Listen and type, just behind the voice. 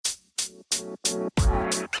What's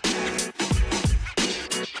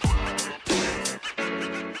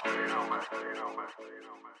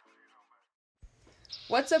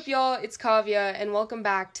up, y'all? It's Kavya, and welcome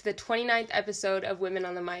back to the 29th episode of Women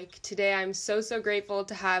on the Mic. Today, I'm so grateful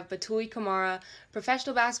to have Batouly Kamara,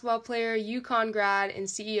 professional basketball player, UConn grad, and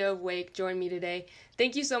CEO of Wake, join me today.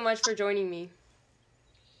 Thank you so much for joining me.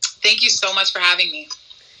 Thank you so much for having me.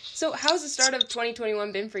 So, how's the start of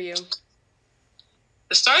 2021 been for you?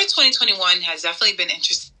 The start of 2021 has definitely been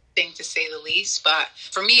interesting, to say the least, but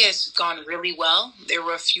for me, it's gone really well. There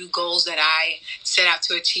were a few goals that I set out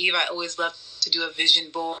to achieve. I always love to do a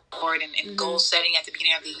vision board and goal setting at the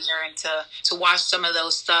beginning of the year, and to watch some of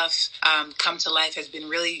those stuff come to life has been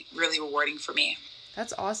really, really rewarding for me.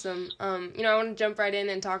 That's awesome. I want to jump right in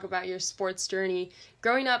and talk about your sports journey.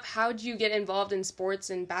 Growing up, how did you get involved in sports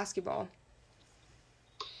and basketball?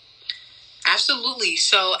 Absolutely.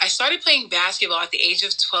 So I started playing basketball at the age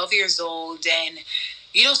of 12 years old, and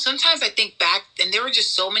sometimes I think back, and there were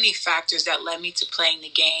just so many factors that led me to playing the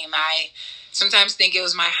game. I sometimes think it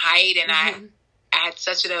was my height, and I had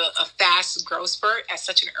such a fast growth spurt at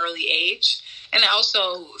such an early age. And I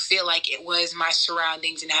also feel like it was my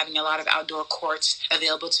surroundings and having a lot of outdoor courts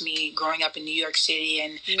available to me growing up in New York City,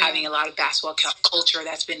 and having a lot of basketball culture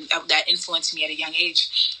that influenced me at a young age.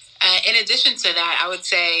 In addition to that, I would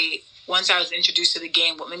say, once I was introduced to the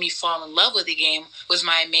game, what made me fall in love with the game was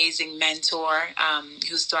my amazing mentor,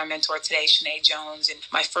 who's still my mentor today, Shanae Jones, and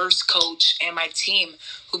my first coach and my team,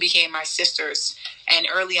 who became my sisters. And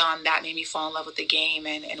early on, that made me fall in love with the game,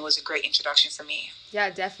 and was a great introduction for me. Yeah,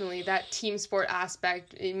 definitely. That team sport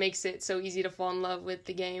aspect, it makes it so easy to fall in love with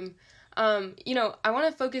the game. I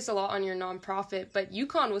want to focus a lot on your nonprofit, but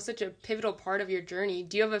UConn was such a pivotal part of your journey.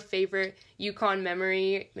 Do you have a favorite UConn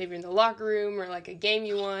memory, maybe in the locker room or like a game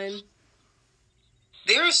you won?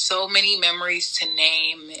 There are so many memories to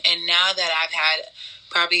name, and now that I've had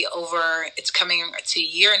probably it's coming to a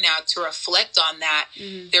year now to reflect on that,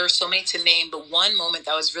 there are so many to name, but one moment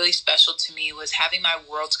that was really special to me was having my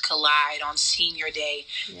worlds collide on senior day.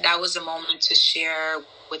 Yeah. That was a moment to share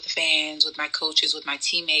with the fans, with my coaches, with my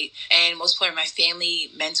teammate, and most importantly, my family,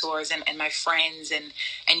 mentors, and my friends, and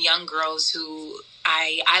young girls who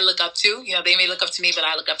I look up to. They may look up to me, but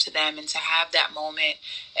I look up to them. And to have that moment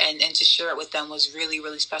and to share it with them was really,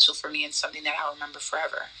 really special for me, and something that I'll remember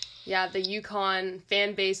forever. Yeah, the UConn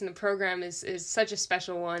fan base and the program is such a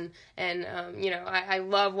special one. And, I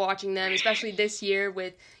love watching them, especially this year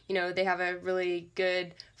with, they have a really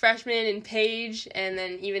good freshman in Paige. And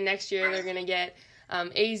then even next year they're going to get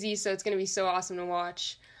AZ, so it's going to be so awesome to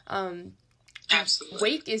watch. Absolutely.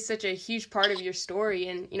 Wake is such a huge part of your story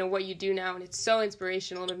and, what you do now, and it's so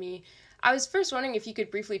inspirational to me. I was first wondering if you could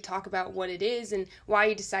briefly talk about what it is and why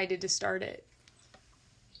you decided to start it.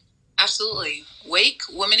 Absolutely. Wake,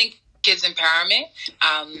 Women and Kids Empowerment,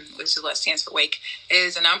 which is what stands for Wake,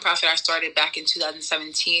 is a nonprofit I started back in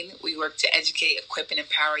 2017. We work to educate, equip, and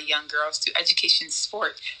empower young girls through education,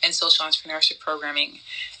 sport, and social entrepreneurship programming.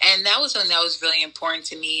 And that was something that was really important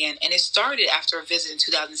to me. And it started after a visit in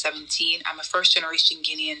 2017. I'm a first-generation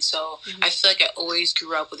Guinean, so I feel like I always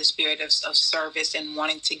grew up with a spirit of service and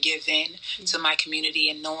wanting to give in to my community,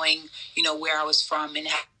 and knowing, where I was from, and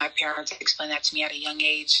have my parents explain that to me at a young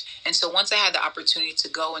age. And so once I had the opportunity to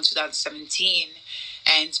go in 2017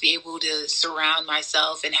 and to be able to surround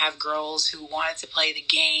myself and have girls who wanted to play the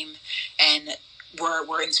game and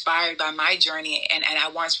were inspired by my journey, and I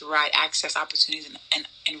wanted to provide access, opportunities, and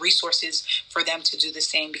resources for them to do the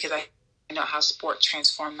same, because I know how sport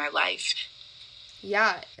transformed my life.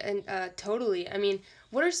 Yeah, and totally. I mean,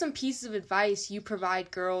 what are some pieces of advice you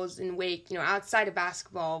provide girls in Wake, outside of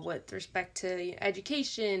basketball, with respect to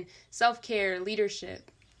education, self-care,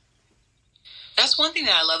 leadership? That's one thing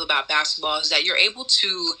that I love about basketball, is that you're able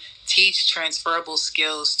to teach transferable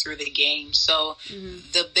skills through the game. So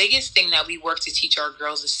the biggest thing that we work to teach our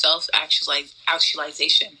girls is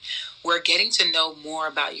self-actualization. We're getting to know more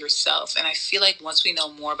about yourself. And I feel like once we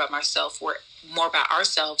know more about ourselves, we're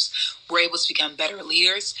able to become better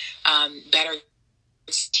leaders, better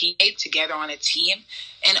teammates together on a team,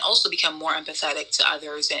 and also become more empathetic to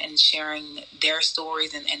others, and sharing their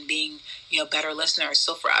stories, and being better listeners.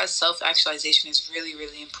 So for us, self-actualization is really,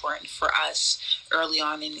 really important for us early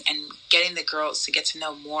on, and getting the girls to get to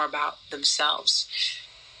know more about themselves.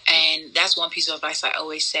 And that's one piece of advice I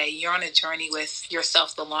always say. You're on a journey with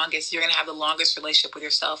yourself the longest. You're going to have the longest relationship with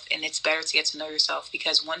yourself. And it's better to get to know yourself,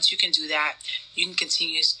 because once you can do that, you can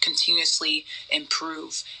continuously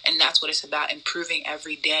improve. And that's what it's about, improving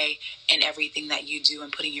every day in everything that you do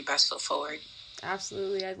and putting your best foot forward.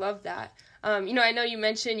 Absolutely. I love that. I know you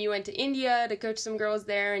mentioned you went to India to coach some girls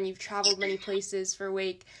there, and you've traveled many places for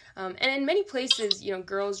Wake. And in many places,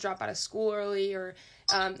 girls drop out of school early, or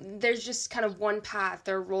there's just kind of one path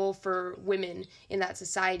or role for women in that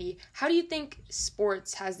society. How do you think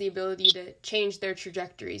sports has the ability to change their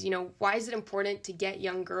trajectories? Why is it important to get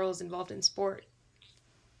young girls involved in sport?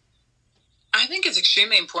 I think it's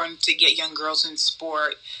extremely important to get young girls in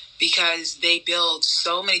sport because they build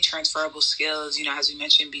so many transferable skills, as we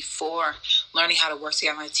mentioned before, learning how to work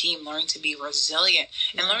together on a team, learning to be resilient,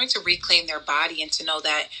 and learning to reclaim their body and to know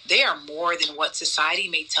that they are more than what society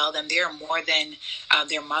may tell them. They are more than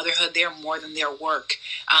their motherhood. They are more than their work.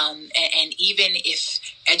 And even if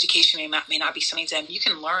education may not be something to them, you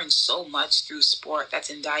can learn so much through sport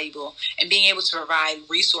that's invaluable. And being able to provide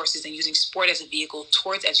resources and using sport as a vehicle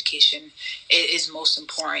towards education is most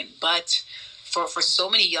important. But for so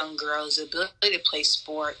many young girls, the ability to play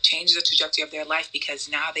sport changes the trajectory of their life because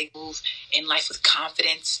now they move in life with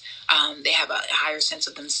confidence. They have a higher sense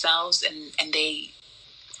of themselves, and they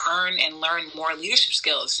earn and learn more leadership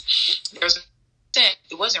skills.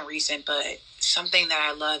 It wasn't recent, but something that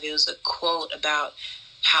I love. It was a quote about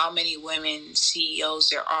how many women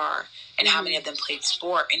CEOs there are and how many of them played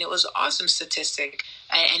sport. And it was an awesome statistic.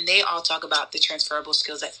 And they all talk about the transferable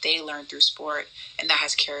skills that they learned through sport, and that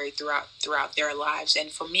has carried throughout their lives.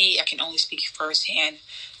 And for me, I can only speak firsthand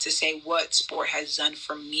to say what sport has done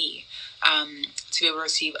for me. To be able to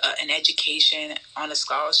receive an education on a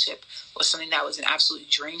scholarship was something that was an absolute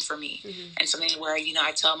dream for me. And something where,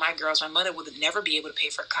 I tell my girls, my mother would never be able to pay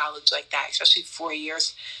for college like that, especially 4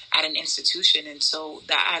 years at an institution. And so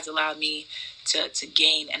that has allowed me to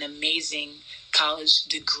gain an amazing college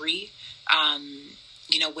degree,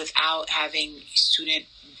 without having student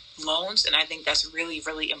loans. And I think that's really,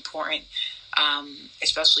 really important,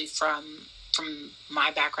 especially from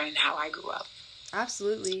my background and how I grew up.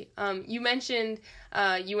 Absolutely. You mentioned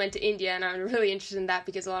you went to India, and I'm really interested in that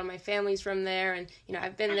because a lot of my family's from there, and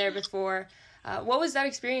I've been there before. What was that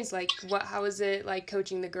experience like? How was it like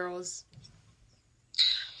coaching the girls?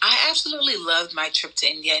 I absolutely loved my trip to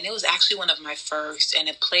India, and it was actually one of my first, and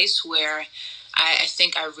a place where I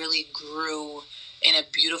think I really grew in a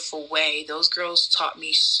beautiful way. Those girls taught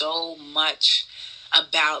me so much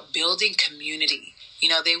about building community.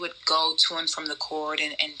 They would go to and from the court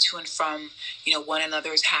and to and from, one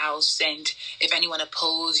another's house. And if anyone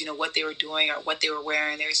opposed, what they were doing or what they were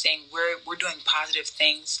wearing, they were saying, we're doing positive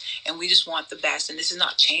things and we just want the best. And this is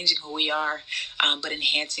not changing who we are, but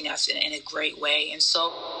enhancing us in a great way. And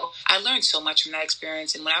so I learned so much from that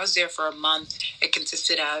experience. And when I was there for a month, it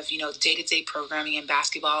consisted of, day-to-day programming and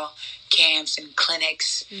basketball camps and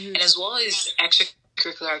clinics, and as well as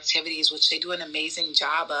extracurricular activities, which they do an amazing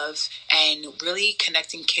job of, and really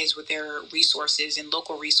connecting kids with their resources and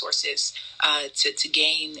local resources to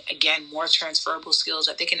gain, again, more transferable skills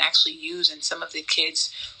that they can actually use. And some of the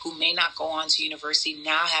kids who may not go on to university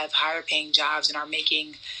now have higher paying jobs and are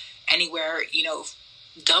making anywhere,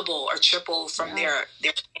 double or triple from their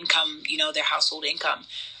income, their household income,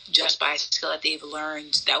 just by a skill that they've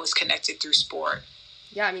learned that was connected through sport.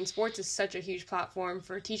 Yeah, I mean, sports is such a huge platform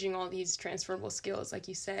for teaching all these transferable skills. Like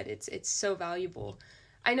you said, it's so valuable.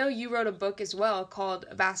 I know you wrote a book as well called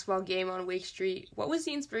A Basketball Game on Wake Street. What was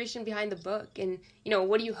the inspiration behind the book? And,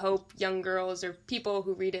 what do you hope young girls or people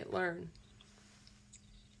who read it learn?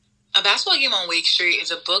 A Basketball Game on Wake Street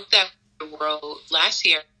is a book that I wrote last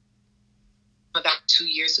year, about 2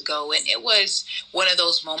 years ago. And it was one of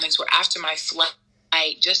those moments where after my flight,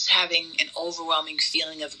 just having an overwhelming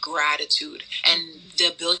feeling of gratitude and the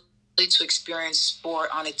ability to experience sport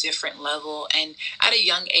on a different level. And at a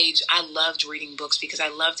young age, I loved reading books because I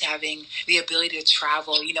loved having the ability to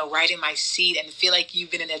travel, right in my seat and feel like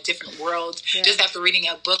you've been in a different world. Yeah. Just after reading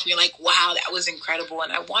a book, you're like, wow, that was incredible.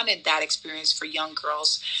 And I wanted that experience for young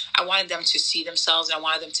girls. I wanted them to see themselves, and I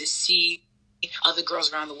wanted them to see other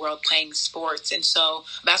girls around the world playing sports. And so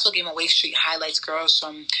Basketball Game on Wake Street highlights girls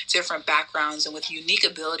from different backgrounds and with unique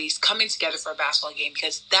abilities coming together for a basketball game,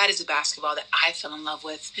 because that is a basketball that I fell in love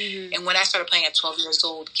with. And when I started playing at 12 years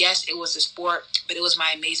old, yes, it was a sport, but it was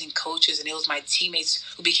my amazing coaches and it was my teammates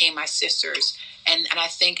who became my sisters. And I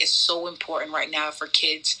think it's so important right now for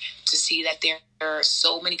kids to see that there are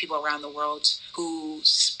so many people around the world who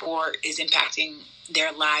sport is impacting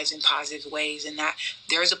their lives in positive ways, and that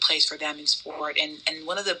there's a place for them in sport. And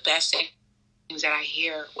one of the best things that I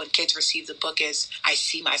hear when kids receive the book is, I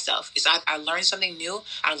see myself. It's I learned something new,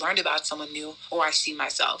 I learned about someone new, or I see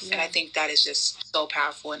myself. Yeah. And I think that is just so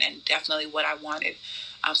powerful and definitely what I wanted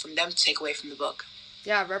from them to take away from the book.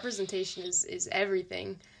 Yeah, representation is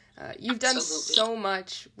everything. You've done Absolutely. so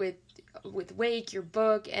much with Wake, your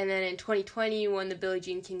book, and then in 2020 you won the Billie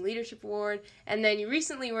Jean King Leadership Award, and then you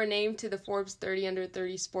recently were named to the Forbes 30 Under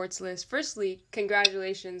 30 sports list. Firstly,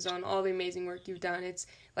 congratulations on all the amazing work you've done. It's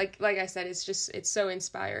like I said, it's so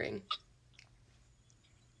inspiring.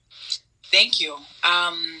 Thank you.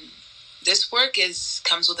 This work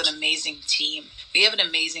comes with an amazing team. We have an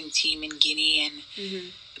amazing team in Guinea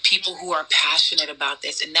and people who are passionate about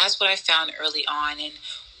this, and that's what I found early on. And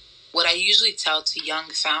what I usually tell to young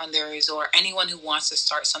founders or anyone who wants to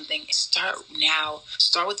start something is start now.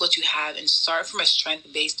 Start with what you have and start from a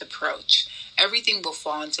strength-based approach. Everything will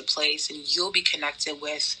fall into place and you'll be connected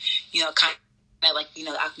with, kind of like,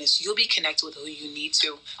 Agnes, you'll be connected with who you need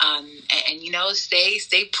to. And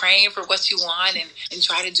stay praying for what you want and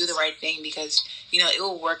try to do the right thing because, it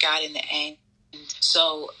will work out in the end.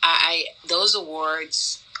 So those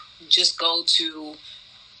awards just go to,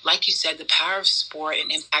 like you said, the power of sport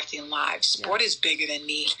and impacting lives. Sport is bigger than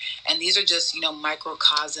me. And these are just,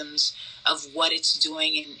 microcosms of what it's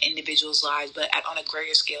doing in individuals' lives. But on a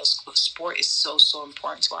greater scale, sport is so, so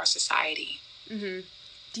important to our society. Mm-hmm.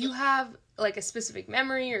 Do you have like a specific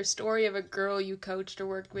memory or story of a girl you coached or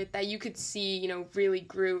worked with that you could see, really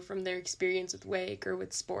grew from their experience with Wake or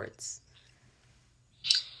with sports?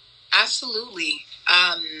 Absolutely.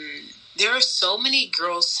 There are so many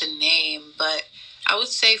girls to name, but I would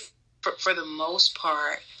say for the most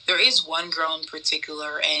part, there is one girl in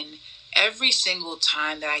particular, and every single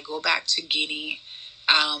time that I go back to Guinea,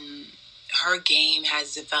 her game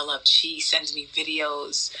has developed. She sends me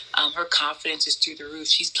videos. Her confidence is through the roof.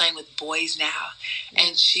 She's playing with boys now.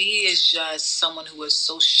 And she is just someone who was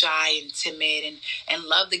so shy and timid and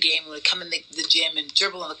loved the game, would come in the gym and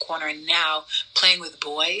dribble in the corner, and now playing with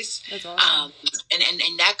boys. That's awesome.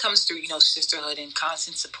 And that comes through, sisterhood and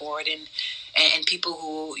constant support and people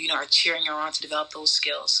who, are cheering her on to develop those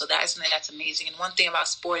skills. So that is something that's amazing. And one thing about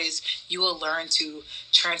sport is you will learn to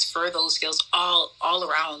transfer those skills all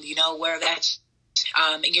around, where that's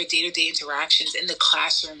in your day-to-day interactions in the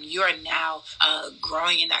classroom. You are now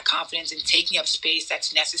growing in that confidence and taking up space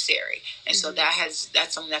that's necessary. And so that's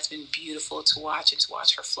something that's been beautiful to watch and to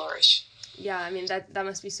watch her flourish. Yeah, I mean, that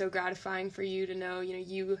must be so gratifying for you to know,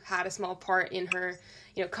 you had a small part in her,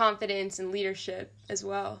 confidence and leadership as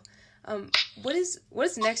well. What is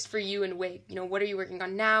next for you in Wake? What are you working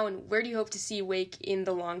on now, and where do you hope to see Wake in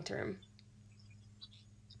the long term?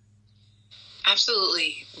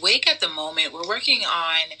 Absolutely. Wake at the moment, we're working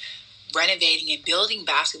on renovating and building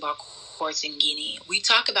basketball courts in Guinea. We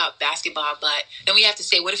talk about basketball, but then we have to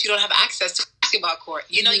say, what if you don't have access to a basketball court?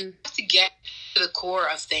 You have to get to the core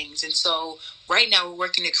of things. And so right now we're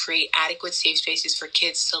working to create adequate safe spaces for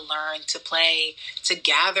kids to learn, to play, to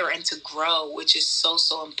gather, and to grow, which is so,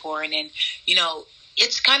 so important. And,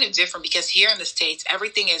 it's kind of different because here in the States,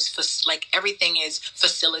 everything is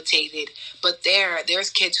facilitated, but there's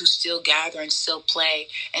kids who still gather and still play,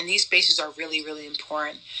 and these spaces are really, really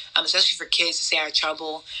important, especially for kids to stay out of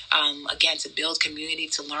trouble, again, to build community,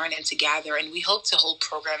 to learn, and to gather. And we hope to hold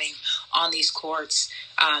programming on these courts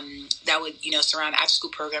that would, surround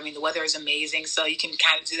after-school programming. The weather is amazing, so you can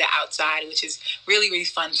kind of do that outside, which is really, really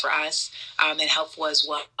fun for us and helpful as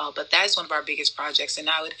well. But that is one of our biggest projects, and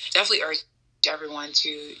I would definitely urge everyone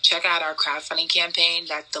to check out our crowdfunding campaign.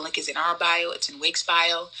 That the link is in our bio, it's in Wake's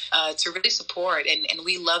bio, to really support. And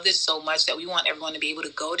we love this so much that we want everyone to be able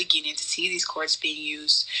to go to Guinea to see these courts being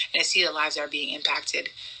used and to see the lives that are being impacted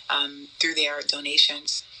through their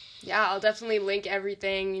donations. Yeah, I'll definitely link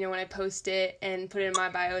everything, when I post it, and put it in my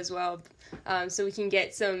bio as well, so we can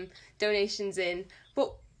get some donations in.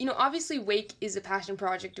 But obviously Wake is a passion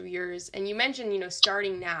project of yours, and you mentioned,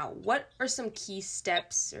 starting now. What are some key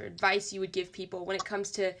steps or advice you would give people when it comes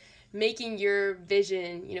to making your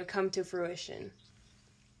vision, come to fruition?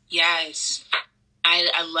 Yes.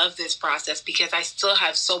 I love this process because I still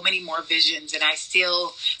have so many more visions, and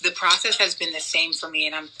the process has been the same for me,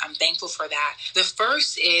 and I'm thankful for that. The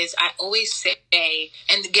first is, I always say,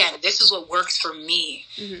 and again, this is what works for me,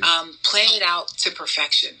 plan it out to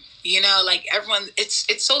perfection. Everyone,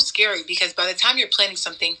 it's so scary because by the time you're planning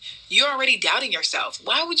something, you're already doubting yourself.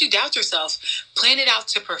 Why would you doubt yourself? Plan it out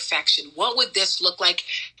to perfection. What would this look like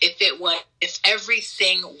if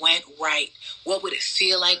everything went right? What would it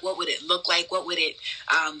feel like? What would it look like? What would it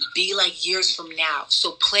be like years from now?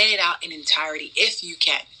 So plan it out in entirety if you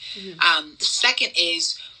can. The second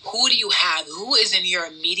is, who do you have? Who is in your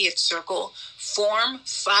immediate circle? Form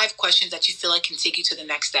 5 questions that you feel like can take you to the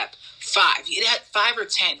next step. 5. You had 5 or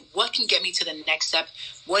 10. What can get me to the next step?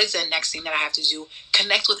 What is the next thing that I have to do?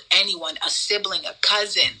 Connect with anyone, a sibling, a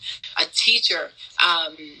cousin, a teacher,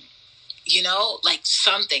 like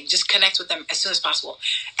something. Just connect with them as soon as possible.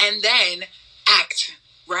 And then act,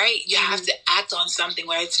 right? You have to act on something,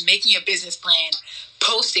 whether it's making a business plan,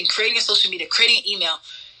 posting, creating a social media, creating an email.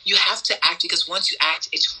 You have to act, because once you act,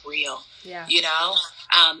 it's real. Yeah.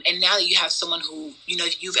 And now that you have someone who,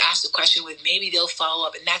 you've asked a question with, maybe they'll follow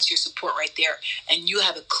up, and that's your support right there. And you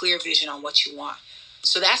have a clear vision on what you want.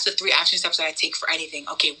 So that's the 3 action steps that I take for anything.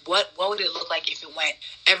 Okay, what would it look like if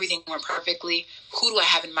everything went perfectly? Who do I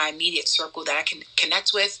have in my immediate circle that I can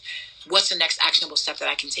connect with? What's the next actionable step that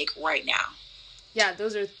I can take right now? Yeah,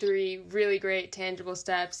 those are 3 really great tangible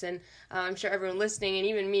steps, and I'm sure everyone listening, and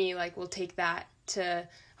even me, will take that to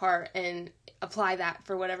heart and apply that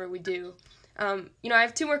for whatever we do. I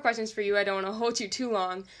have 2 more questions for you. I don't want to hold you too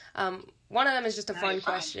long. One of them is just a fun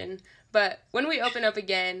question. But when we open up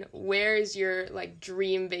again, where is your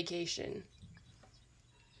dream vacation?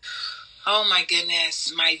 Oh my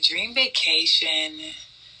goodness. My dream vacation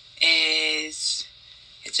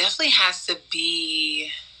it definitely has to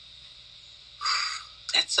be,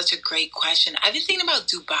 that's such a great question. I've been thinking about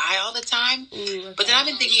Dubai all the time, okay. But then I've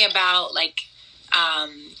been thinking about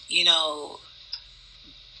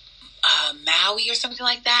Maui or something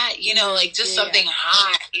like that, something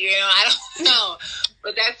hot, I don't know,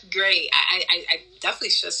 but that's great. I definitely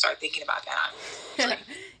should start thinking about that.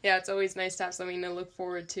 Yeah, it's always nice to have something to look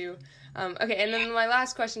forward to. Okay, and then my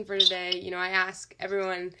last question for today, I ask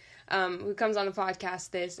everyone who comes on the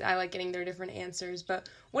podcast this. I like getting their different answers, but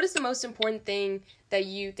what is the most important thing that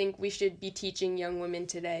you think we should be teaching young women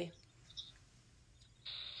today?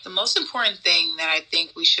 The most important thing that I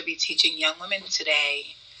think we should be teaching young women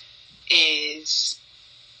today is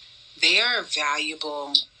they are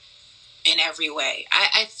valuable in every way.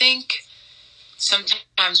 I think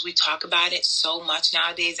sometimes we talk about it so much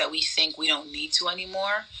nowadays that we think we don't need to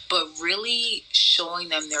anymore, but really showing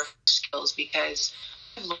them their skills, because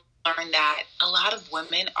I've learned that a lot of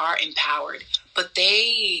women are empowered, but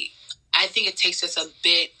I think it takes us a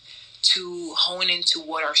bit to hone into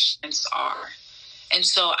what our strengths are. And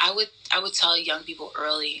so I would tell young people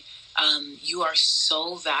early, you are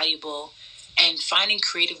so valuable, and finding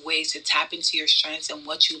creative ways to tap into your strengths and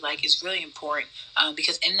what you like is really important,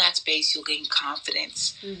 because in that space you'll gain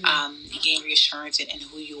confidence, you gain reassurance in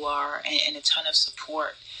who you are, and a ton of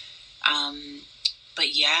support.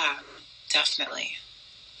 But yeah, definitely.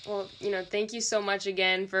 Well, thank you so much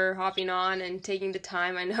again for hopping on and taking the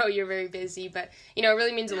time. I know you're very busy, but, it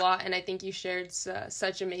really means a lot, and I think you shared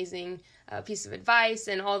such amazing piece of advice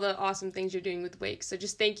and all the awesome things you're doing with Wake. So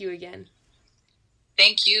just thank you again.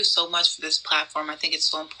 Thank you so much for this platform. I think it's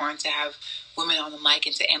so important to have women on the mic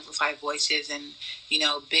and to amplify voices. And,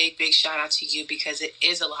 big shout out to you, because it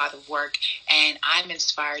is a lot of work, and I'm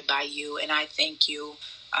inspired by you. And I thank you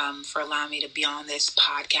for allowing me to be on this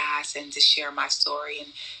podcast and to share my story.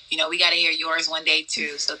 And, we got to hear yours one day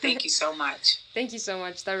too. So thank you so much. Thank you so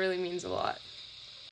much. That really means a lot.